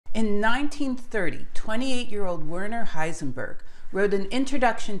In 1930, 28-year-old Werner Heisenberg wrote an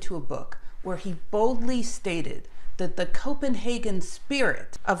introduction to a book where he boldly stated that the Copenhagen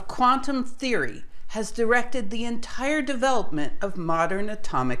spirit of quantum theory has directed the entire development of modern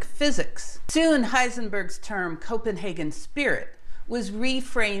atomic physics. Soon, Heisenberg's term Copenhagen spirit was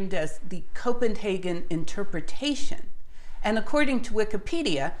reframed as the Copenhagen Interpretation. And according to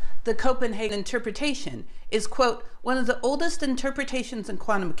Wikipedia, the Copenhagen Interpretation is, quote, one of the oldest interpretations in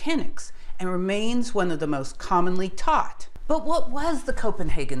quantum mechanics and remains one of the most commonly taught. But what was the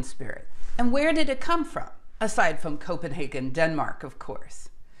Copenhagen spirit? And where did it come from? Aside from Copenhagen, Denmark, of course.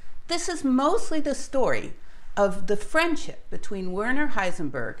 This is mostly the story of the friendship between Werner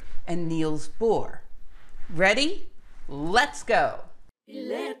Heisenberg and Niels Bohr. Ready? Let's go!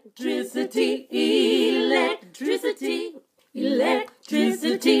 Electricity, electricity,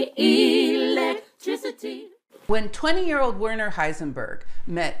 electricity, electricity. When 20-year-old Werner Heisenberg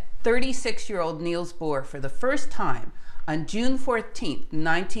met 36-year-old Niels Bohr for the first time on June 14,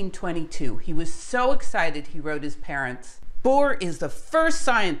 1922, he was so excited he wrote his parents, "Bohr is the first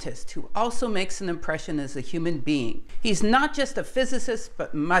scientist who also makes an impression as a human being. He's not just a physicist,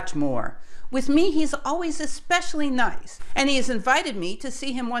 but much more. With me, he's always especially nice, and he has invited me to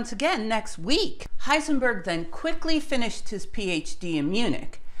see him once again next week." Heisenberg then quickly finished his PhD in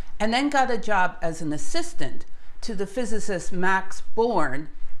Munich, and then got a job as an assistant to the physicist Max Born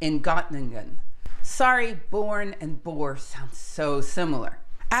in Göttingen. Sorry, Born and Bohr sound so similar.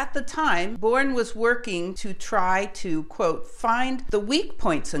 At the time, Born was working to try to, quote, find the weak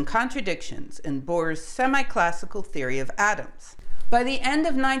points and contradictions in Bohr's semi-classical theory of atoms. By the end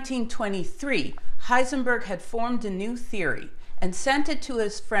of 1923, Heisenberg had formed a new theory and sent it to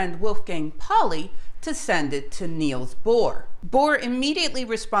his friend Wolfgang Pauli to send it to Niels Bohr. Bohr immediately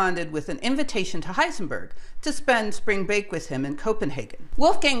responded with an invitation to Heisenberg to spend spring break with him in Copenhagen.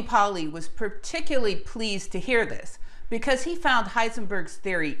 Wolfgang Pauli was particularly pleased to hear this because he found Heisenberg's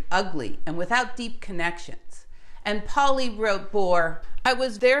theory ugly and without deep connections. And Pauli wrote Bohr, "I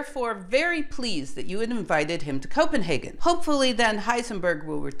was therefore very pleased that you had invited him to Copenhagen. Hopefully then Heisenberg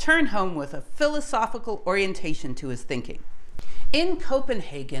will return home with a philosophical orientation to his thinking." In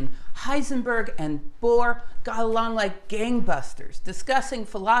Copenhagen, Heisenberg and Bohr got along like gangbusters, discussing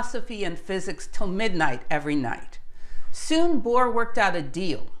philosophy and physics till midnight every night. Soon Bohr worked out a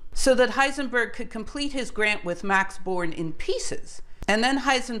deal so that Heisenberg could complete his grant with Max Born in pieces. And then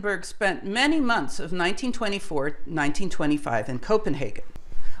Heisenberg spent many months of 1924-1925 in Copenhagen.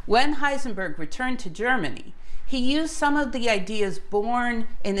 When Heisenberg returned to Germany, he used some of the ideas born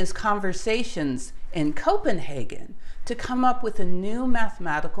in his conversations in Copenhagen to come up with a new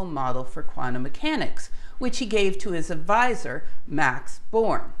mathematical model for quantum mechanics, which he gave to his advisor, Max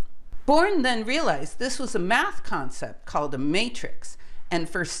Born. Born then realized this was a math concept called a matrix, and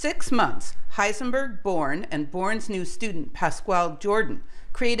for 6 months, Heisenberg, Born, and Born's new student, Pascual Jordan,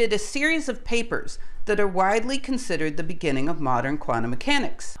 created a series of papers that are widely considered the beginning of modern quantum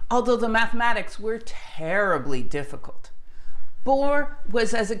mechanics. Although the mathematics were terribly difficult, Bohr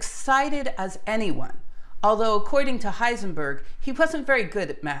was as excited as anyone, although according to Heisenberg, he wasn't very good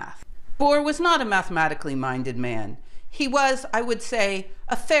at math. Bohr was not a mathematically minded man. He was, I would say,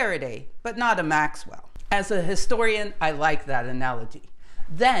 a Faraday, but not a Maxwell. As a historian, I like that analogy.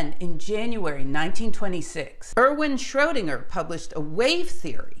 Then, in January 1926, Erwin Schrödinger published a wave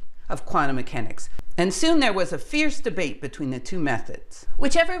theory of quantum mechanics, and soon there was a fierce debate between the two methods,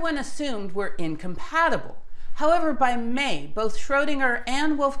 which everyone assumed were incompatible. However, by May, both Schrödinger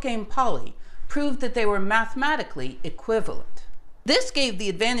and Wolfgang Pauli proved that they were mathematically equivalent. This gave the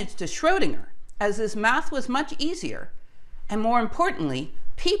advantage to Schrödinger, as his math was much easier, and more importantly,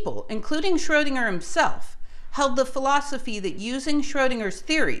 people, including Schrödinger himself, held the philosophy that using Schrödinger's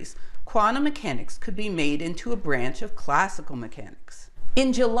theories, quantum mechanics could be made into a branch of classical mechanics.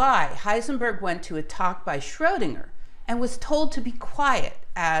 In July, Heisenberg went to a talk by Schrödinger and was told to be quiet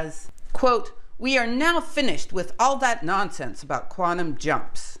as, quote, "We are now finished with all that nonsense about quantum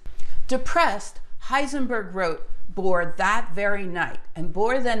jumps." Depressed, Heisenberg wrote Bohr that very night, and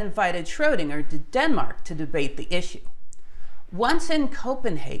Bohr then invited Schrödinger to Denmark to debate the issue. Once in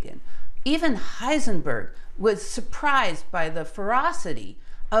Copenhagen, even Heisenberg was surprised by the ferocity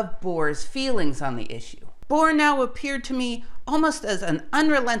of Bohr's feelings on the issue. Bohr now appeared to me almost as an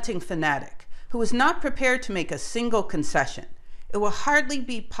unrelenting fanatic who was not prepared to make a single concession. It will hardly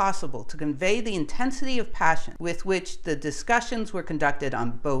be possible to convey the intensity of passion with which the discussions were conducted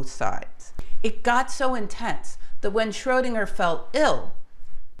on both sides. It got so intense that when Schrödinger fell ill,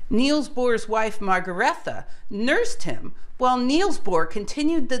 Niels Bohr's wife Margaretha nursed him while Niels Bohr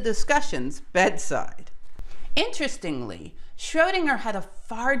continued the discussions bedside. Interestingly, Schrödinger had a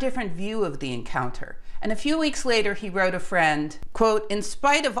far different view of the encounter, and a few weeks later he wrote a friend, quote, "In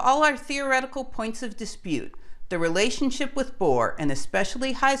spite of all our theoretical points of dispute, the relationship with Bohr, and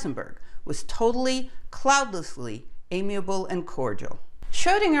especially Heisenberg, was totally, cloudlessly amiable and cordial."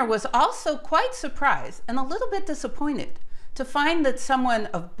 Schrödinger was also quite surprised and a little bit disappointed to find that someone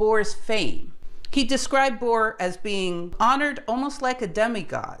of Bohr's fame, he described Bohr as being honored almost like a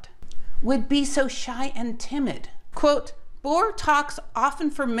demigod, would be so shy and timid. Quote, "Bohr talks often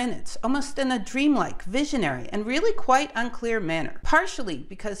for minutes, almost in a dreamlike, visionary, and really quite unclear manner, partially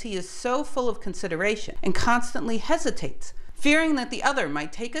because he is so full of consideration and constantly hesitates, fearing that the other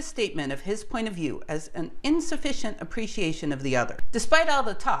might take a statement of his point of view as an insufficient appreciation of the other." Despite all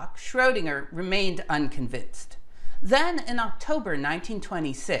the talk, Schrödinger remained unconvinced. Then, in October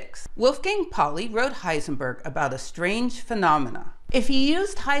 1926, Wolfgang Pauli wrote Heisenberg about a strange phenomena. If he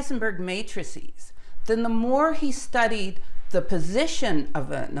used Heisenberg matrices, then the more he studied the position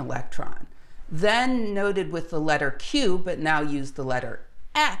of an electron, then noted with the letter Q, but now used the letter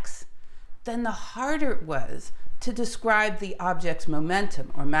X, then the harder it was to describe the object's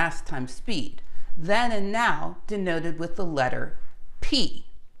momentum, or mass times speed, then and now denoted with the letter P.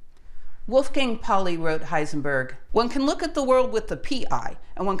 Wolfgang Pauli wrote Heisenberg, "One can look at the world with the P-eye,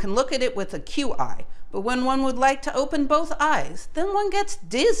 and one can look at it with the Q-eye, but when one would like to open both eyes, then one gets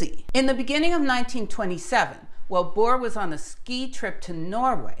dizzy." In the beginning of 1927, while Bohr was on a ski trip to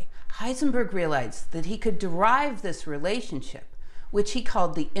Norway, Heisenberg realized that he could derive this relationship, which he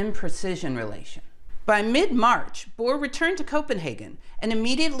called the imprecision relation. By mid-March, Bohr returned to Copenhagen and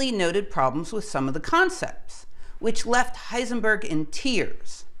immediately noted problems with some of the concepts, which left Heisenberg in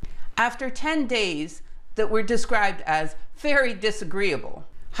tears. After 10 days that were described as very disagreeable,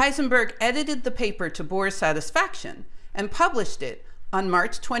 Heisenberg edited the paper to Bohr's satisfaction and published it on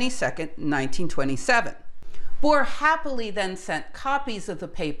March 22, 1927. Bohr happily then sent copies of the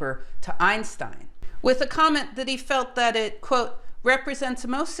paper to Einstein with a comment that he felt that it, quote, "represents a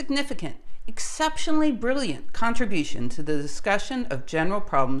most significant, exceptionally brilliant contribution to the discussion of general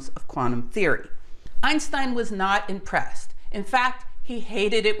problems of quantum theory." Einstein was not impressed. In fact, he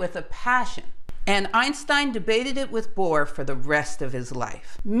hated it with a passion, and Einstein debated it with Bohr for the rest of his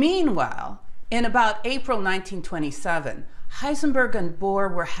life. Meanwhile, in about April 1927, Heisenberg and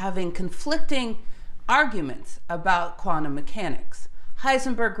Bohr were having conflicting arguments about quantum mechanics.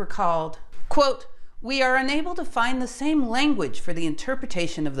 Heisenberg recalled, quote, "We are unable to find the same language for the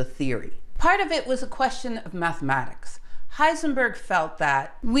interpretation of the theory. Part of it was a question of mathematics. Heisenberg felt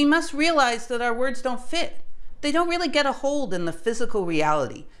that we must realize that our words don't fit. They don't really get a hold in the physical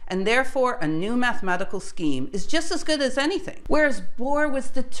reality, and therefore a new mathematical scheme is just as good as anything." Whereas Bohr was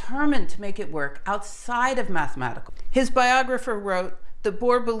determined to make it work outside of mathematical. His biographer wrote that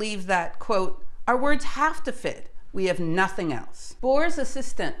Bohr believed that, quote, "Our words have to fit. We have nothing else." Bohr's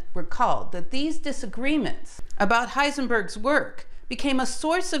assistant recalled that these disagreements about Heisenberg's work became a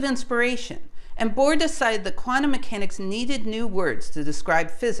source of inspiration, and Bohr decided that quantum mechanics needed new words to describe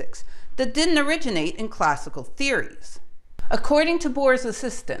physics that didn't originate in classical theories. According to Bohr's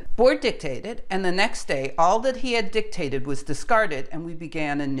assistant, Bohr dictated, and the next day all that he had dictated was discarded and we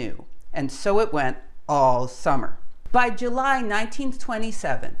began anew. And so it went all summer. By July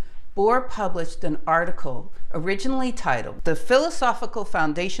 1927, Bohr published an article originally titled "The Philosophical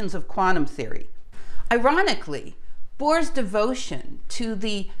Foundations of Quantum Theory." Ironically, Bohr's devotion to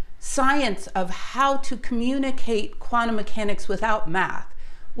the science of how to communicate quantum mechanics without math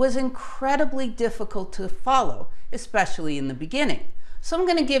was incredibly difficult to follow, especially in the beginning. So I'm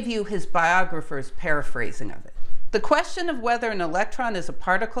going to give you his biographer's paraphrasing of it. "The question of whether an electron is a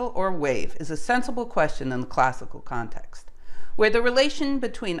particle or a wave is a sensible question in the classical context, where the relation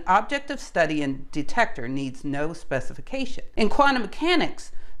between object of study and detector needs no specification. In quantum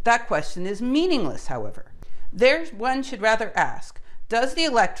mechanics, that question is meaningless, however. There one should rather ask, does the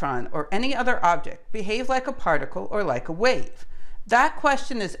electron or any other object behave like a particle or like a wave? That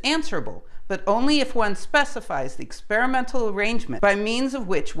question is answerable, but only if one specifies the experimental arrangement by means of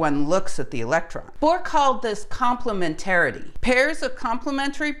which one looks at the electron." Bohr called this complementarity, pairs of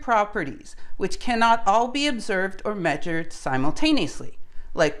complementary properties which cannot all be observed or measured simultaneously,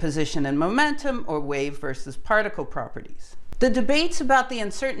 like position and momentum or wave versus particle properties. The debates about the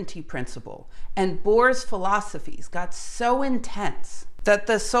uncertainty principle and Bohr's philosophies got so intense that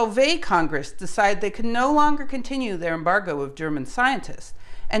the Solvay Congress decided they could no longer continue their embargo of German scientists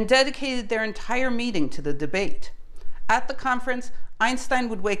and dedicated their entire meeting to the debate. At the conference, Einstein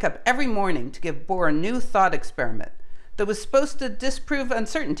would wake up every morning to give Bohr a new thought experiment that was supposed to disprove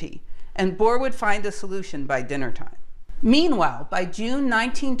uncertainty, and Bohr would find a solution by dinner time. Meanwhile, by June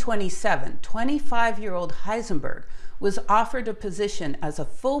 1927, 25-year-old Heisenberg was offered a position as a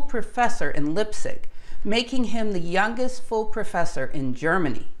full professor in Leipzig, making him the youngest full professor in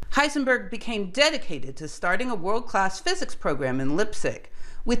Germany. Heisenberg became dedicated to starting a world-class physics program in Leipzig,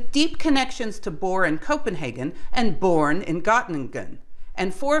 with deep connections to Bohr in Copenhagen and Born in Göttingen.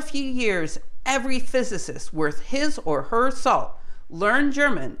 And for a few years, every physicist worth his or her salt learned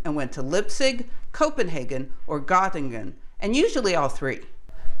German and went to Leipzig, Copenhagen, or Göttingen, and usually all three.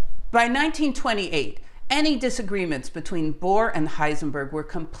 By 1928, any disagreements between Bohr and Heisenberg were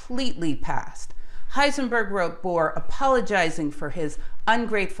completely past. Heisenberg wrote Bohr apologizing for his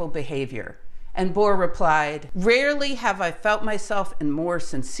ungrateful behavior, and Bohr replied, "Rarely have I felt myself in more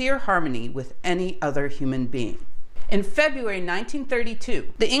sincere harmony with any other human being." In February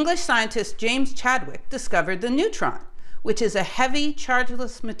 1932, the English scientist James Chadwick discovered the neutron, which is a heavy,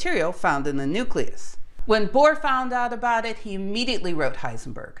 chargeless material found in the nucleus. When Bohr found out about it, he immediately wrote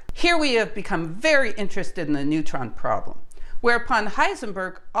Heisenberg. Here we have become very interested in the neutron problem, whereupon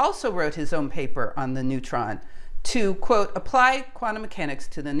Heisenberg also wrote his own paper on the neutron to, quote, apply quantum mechanics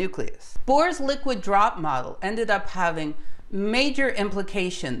to the nucleus. Bohr's liquid drop model ended up having major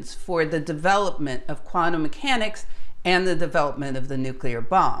implications for the development of quantum mechanics and the development of the nuclear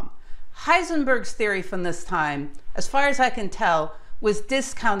bomb. Heisenberg's theory from this time, as far as I can tell, was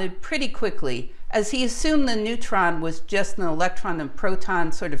discounted pretty quickly, as he assumed the neutron was just an electron and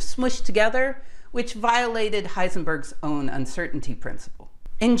proton sort of smushed together, which violated Heisenberg's own uncertainty principle.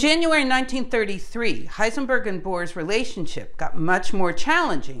 In January 1933, Heisenberg and Bohr's relationship got much more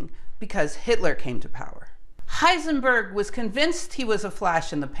challenging because Hitler came to power. Heisenberg was convinced he was a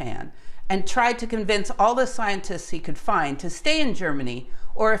flash in the pan and tried to convince all the scientists he could find to stay in Germany,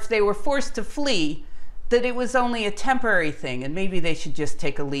 or if they were forced to flee, that it was only a temporary thing and maybe they should just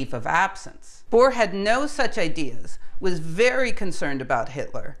take a leave of absence. Bohr had no such ideas, was very concerned about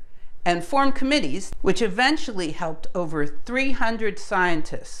Hitler, and formed committees which eventually helped over 300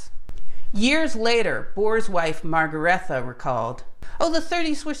 scientists. Years later, Bohr's wife Margaretha recalled, "Oh, the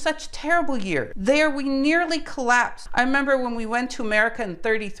 30s were such terrible years. There we nearly collapsed. I remember when we went to America in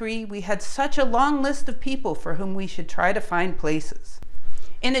 33, we had such a long list of people for whom we should try to find places."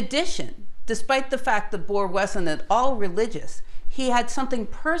 In addition, despite the fact that Bohr wasn't at all religious, he had something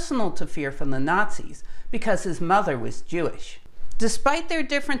personal to fear from the Nazis because his mother was Jewish. Despite their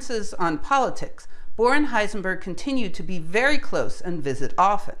differences on politics, Bohr and Heisenberg continued to be very close and visit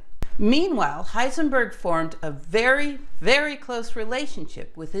often. Meanwhile, Heisenberg formed a very, very close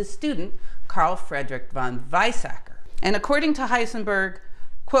relationship with his student, Carl Friedrich von Weizsäcker. And according to Heisenberg,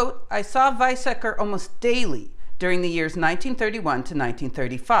 quote, "I saw Weizsäcker almost daily during the years 1931 to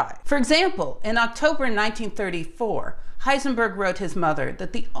 1935. For example, in October 1934, Heisenberg wrote his mother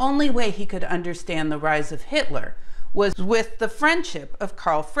that the only way he could understand the rise of Hitler was with the friendship of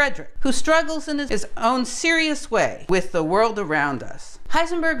Carl Friedrich, who struggles in his own serious way with the world around us.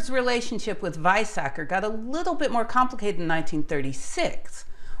 Heisenberg's relationship with Weizsäcker got a little bit more complicated in 1936,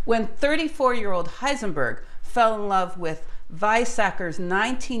 when 34-year-old Heisenberg fell in love with Weizsäcker's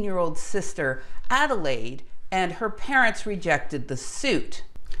 19-year-old sister, Adelaide, and her parents rejected the suit.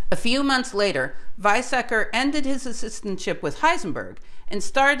 A few months later, Weizsäcker ended his assistantship with Heisenberg and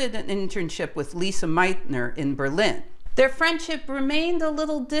started an internship with Lise Meitner in Berlin. Their friendship remained a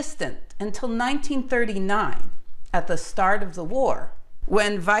little distant until 1939, at the start of the war,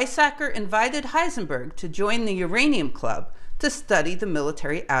 when Weizsäcker invited Heisenberg to join the Uranium Club to study the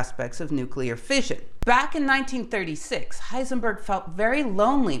military aspects of nuclear fission. Back in 1936, Heisenberg felt very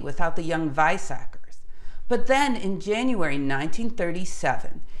lonely without the young Weizsäckers. But then in January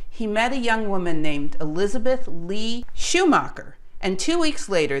 1937, he met a young woman named Elizabeth Lee Schumacher, and 2 weeks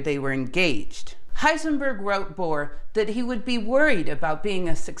later they were engaged. Heisenberg wrote Bohr that he would be worried about being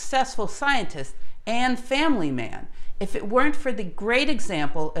a successful scientist and family man if it weren't for the great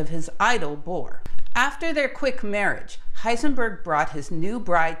example of his idol Bohr. After their quick marriage, Heisenberg brought his new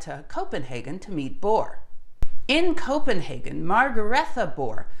bride to Copenhagen to meet Bohr. In Copenhagen, Margaretha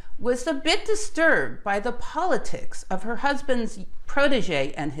Bohr was a bit disturbed by the politics of her husband's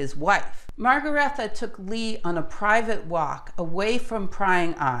protege and his wife. Margaretha took Lee on a private walk away from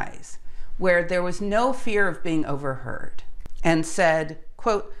prying eyes, where there was no fear of being overheard, and said,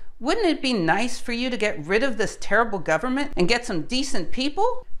 quote, "Wouldn't it be nice for you to get rid of this terrible government and get some decent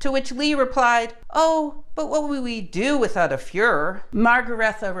people?" To which Lee replied, "Oh, but what would we do without a Führer?"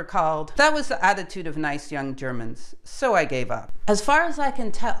 Margaretha recalled, "That was the attitude of nice young Germans, so I gave up." As far as I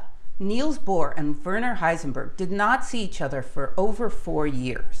can tell, Niels Bohr and Werner Heisenberg did not see each other for over 4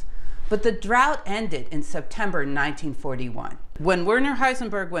 years. But the drought ended in September 1941, when Werner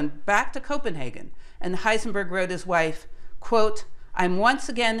Heisenberg went back to Copenhagen, and Heisenberg wrote his wife, quote, I'm once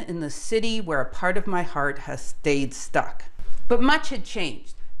again in the city where a part of my heart has stayed stuck. But much had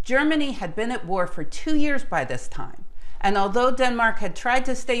changed. Germany had been at war for 2 years by this time, and although Denmark had tried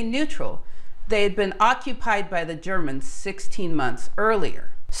to stay neutral, they had been occupied by the Germans 16 months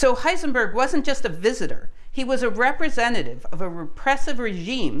earlier. So Heisenberg wasn't just a visitor, he was a representative of a repressive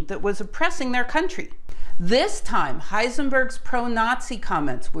regime that was oppressing their country. This time, Heisenberg's pro-Nazi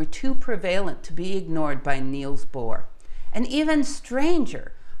comments were too prevalent to be ignored by Niels Bohr. And even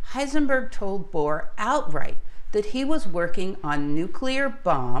stranger, Heisenberg told Bohr outright that he was working on nuclear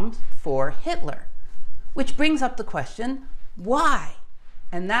bombs for Hitler. Which brings up the question, why?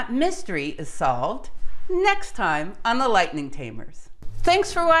 And that mystery is solved next time on the Lightning Tamers.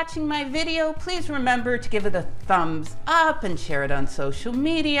 Thanks for watching my video. Please remember to give it a thumbs up and share it on social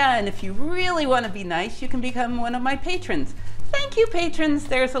media. And if you really want to be nice, you can become one of my patrons. Thank you, patrons.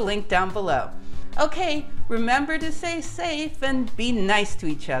 There's a link down below. Okay, remember to stay safe and be nice to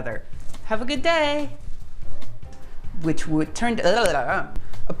each other. Have a good day. Which would turn to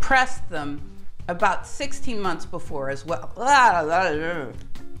oppressed them about 16 months before as well. Let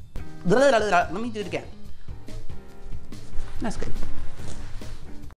me do it again. That's good.